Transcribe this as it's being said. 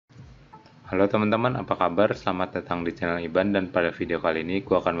Halo teman-teman, apa kabar? Selamat datang di channel Iban, dan pada video kali ini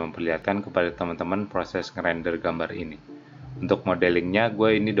gue akan memperlihatkan kepada teman-teman proses ngerender gambar ini. Untuk modelingnya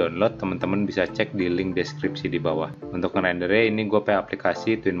gue ini download, teman-teman bisa cek di link deskripsi di bawah. Untuk ngerendernya ini gue pakai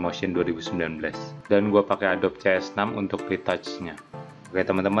aplikasi Twinmotion 2019 dan gue pakai Adobe CS6 untuk retouch-nya. Oke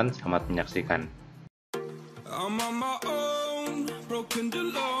teman-teman, selamat menyaksikan. I'm on my own, broken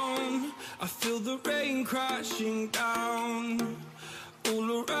alone. I feel the rain crashing down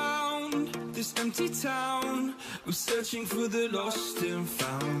all around this empty town. I'm searching for the lost and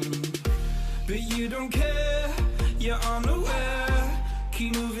found, but you don't care, you're unaware.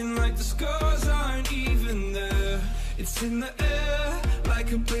 Keep moving like the scars aren't even there. It's in the air like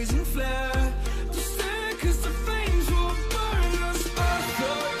a blazing flare. Just stare 'cause the flames will burn us. I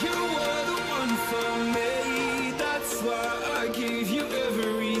thought you were the one for me. That's why I gave you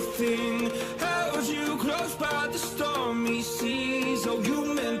everything. Held you close by the stormy seas. Oh,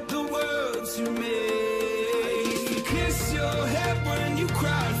 you meant the world to me. I used to kiss your head when you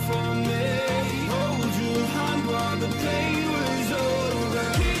cried for me. Hold your hand while the pain was over.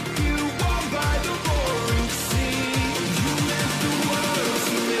 Keep you warm by the roaring sea. You meant the world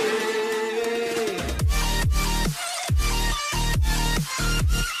to me.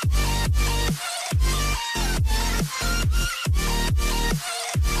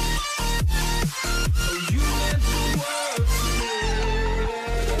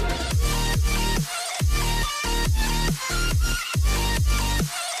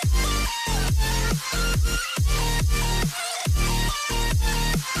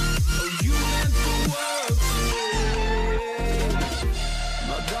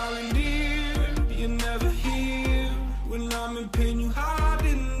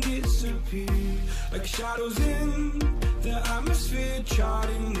 Like shadows in the atmosphere,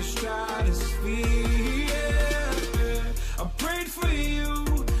 charting the stratosphere. Yeah. I prayed for you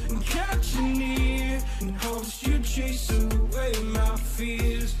and kept you near, in hopes you'd chase away my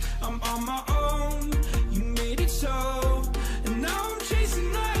fears. I'm on my own, you made it so, and now I'm chasing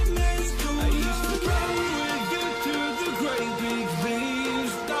nightmares. I used to run with you through the great big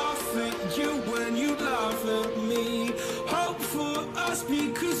leaves, laugh at you when you laugh at me. Hope for us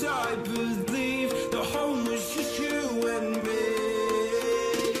because I believe the home was just you and me.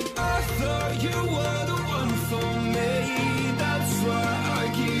 I thought you were the one for me. That's why I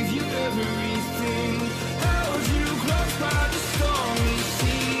gave you everything. Held you close by the stormy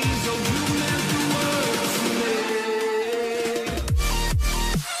seas. Oh, you meant the world to me.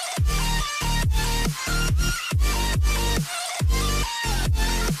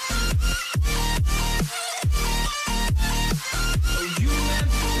 Oh, you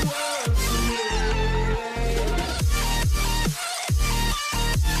meant the world to me.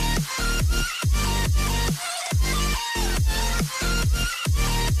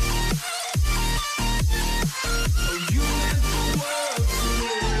 Oh, you meant the world to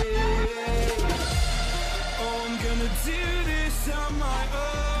me. Oh, I'm gonna do this on my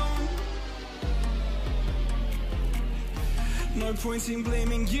own. No point in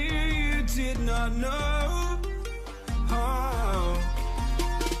blaming you, you did not know. Oh,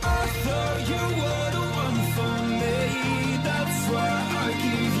 I thought you were the one for me. That's why I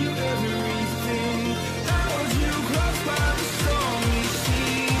gave you everything. Held you close by the stormy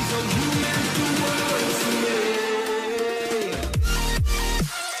seas. Oh, you meant the world to me.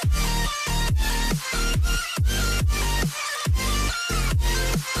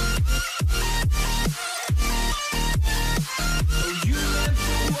 Oh, you meant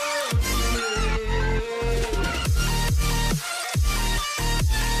the world to me.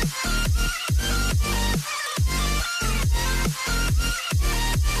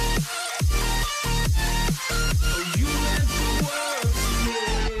 Oh, you meant the world to me.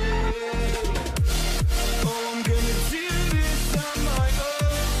 Oh, I'm gonna do this on my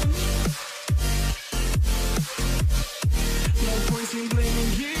own. No point in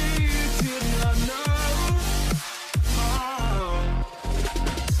blaming you, you did not know. Oh,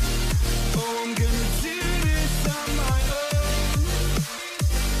 oh, I'm gonna do this on my own.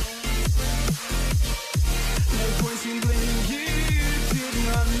 No point in blaming you, you did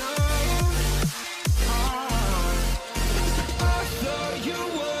not know. I thought you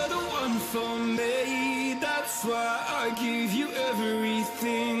were the one for me. That's why I gave you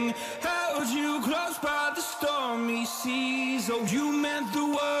everything. Held you close by the stormy seas. Oh, you meant the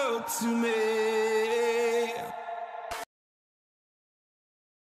world to me.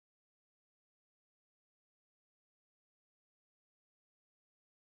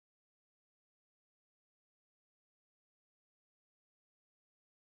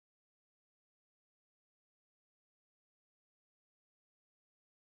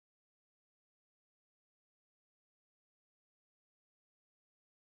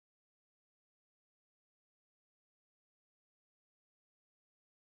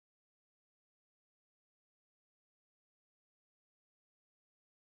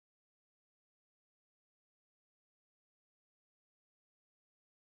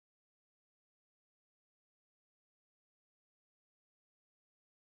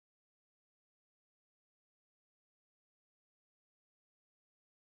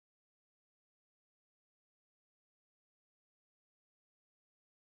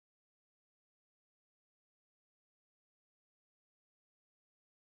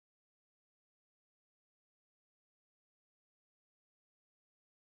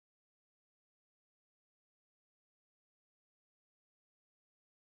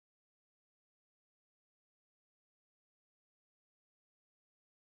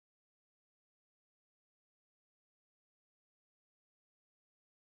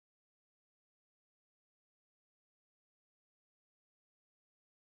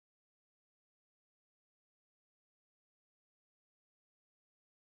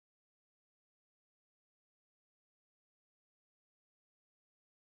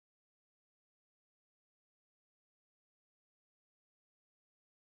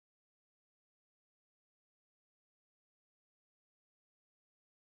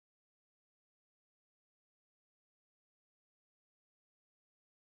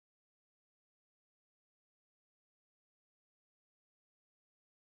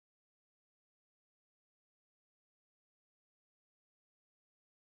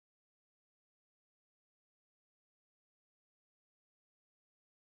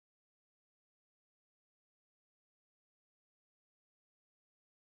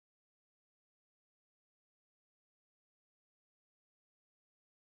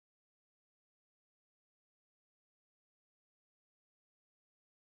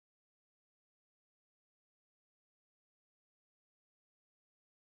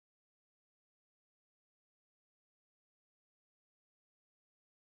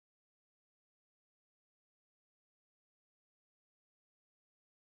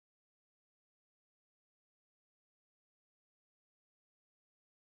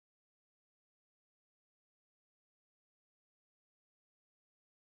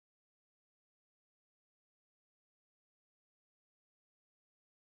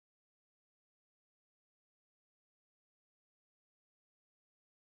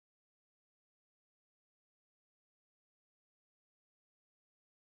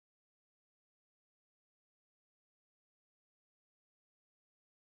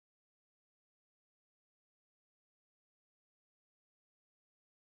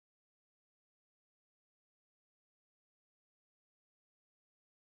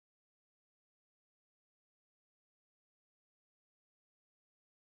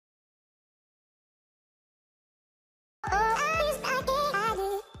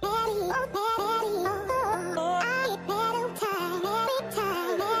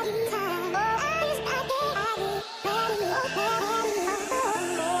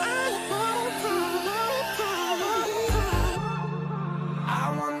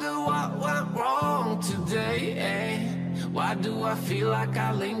 do I feel like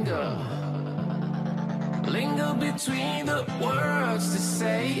I linger? Linger between the words to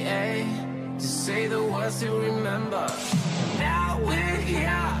say the words to remember. Now we're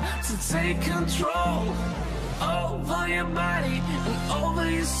here to take control over your body and over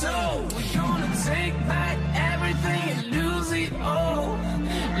your soul. We're gonna take back everything and lose it all.